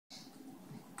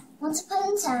Once upon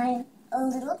a time, a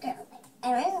little girl named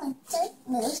Erin wanted to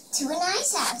move to a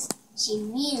nice house. She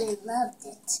really loved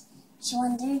it. She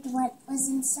wondered what was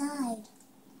inside.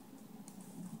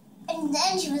 And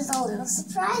then she was a little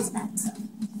surprised about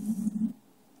something.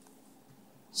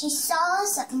 She saw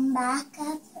something back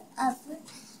up of her.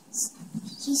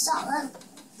 She saw a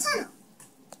tunnel.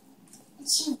 And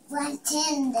she went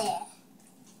in there.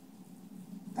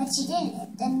 But she didn't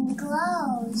hit them the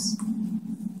glows.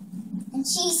 And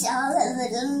she saw a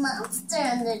little monster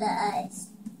under the ice.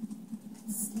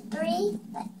 Slippery,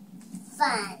 but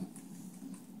fun.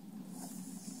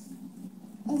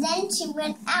 And then she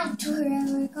went out to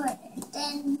her recorder.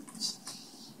 Then,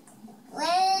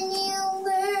 when you were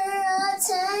a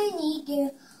tiny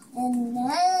girl, and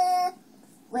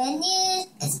when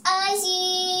it's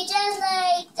icy just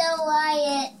like the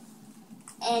Wyatt,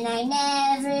 and I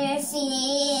never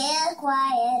feel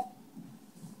quiet.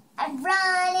 I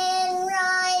run in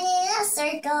a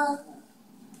circle,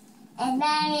 and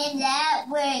that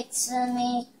works for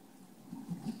me.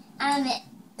 I'm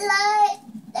light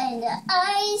and the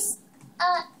ice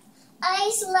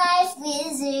life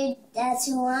wizard. That's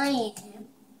who I am,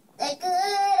 the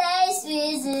good ice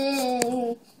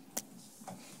wizard.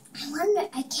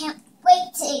 I can't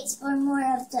wait to explore more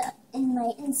of in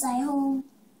my inside home.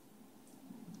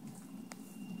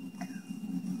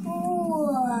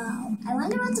 Wow! I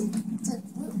wonder what's to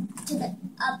the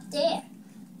up there.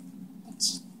 I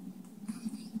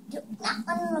do not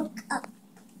want to look up.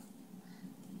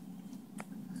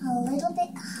 A little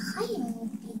bit higher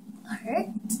would be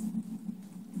perfect.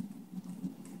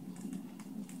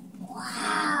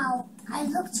 Wow! I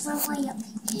looked from way up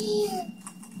here.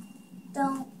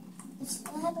 If it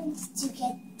happens to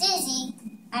get dizzy,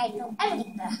 I know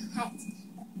everything about heights,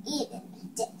 even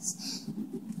this.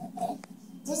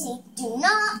 Dizzy, do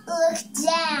not look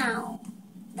down.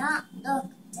 Not look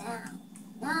down.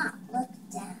 Not look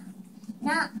down.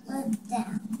 Not look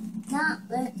down. Not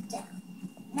look down.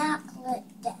 Not look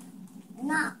down.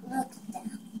 Not look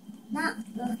down. Not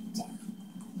look down.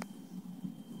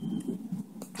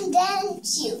 And then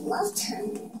she loved her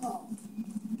new home.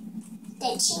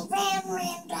 Then she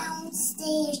ran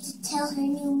downstairs to tell her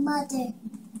new mother.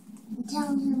 And tell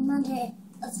her mother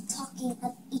of talking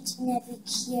of each and every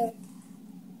cure.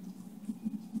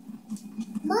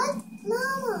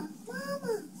 Mama,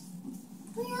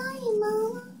 where are you,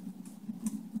 Mama?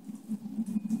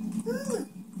 Mama,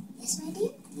 yes, my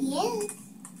dear? Yes,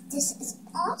 this is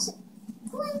awesome.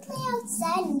 Go and play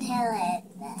outside and tell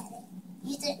everybody.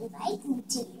 You should invite me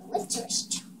to your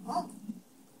witcherish home.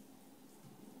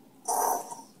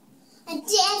 I'm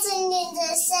dancing in the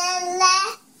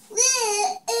sunlight.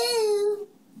 Ooh.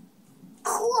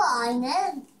 Cool, I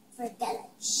never got a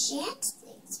chance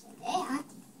things for that.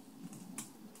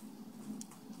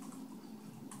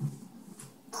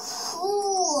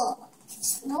 Cool.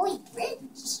 Snowy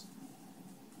bridge.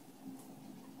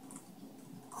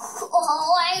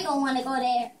 Oh, I don't want to go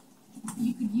there.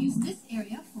 You could use this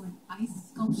area for an ice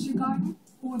sculpture garden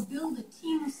or build a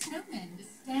team of snowmen to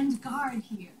stand guard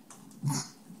here.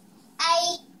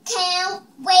 I can't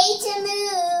wait to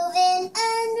move in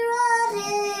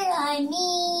underwater.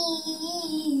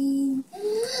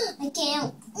 I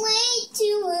can't wait to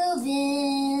move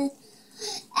in.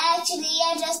 Actually,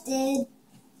 I just did.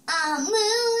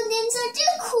 Moved in such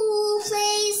a cool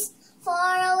place,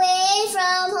 far away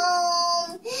from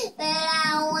home, but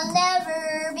I will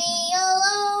never be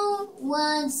alone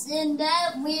once in that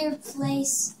weird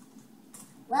place.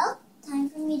 Well, time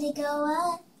for me to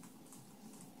go.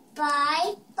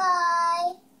 Bye.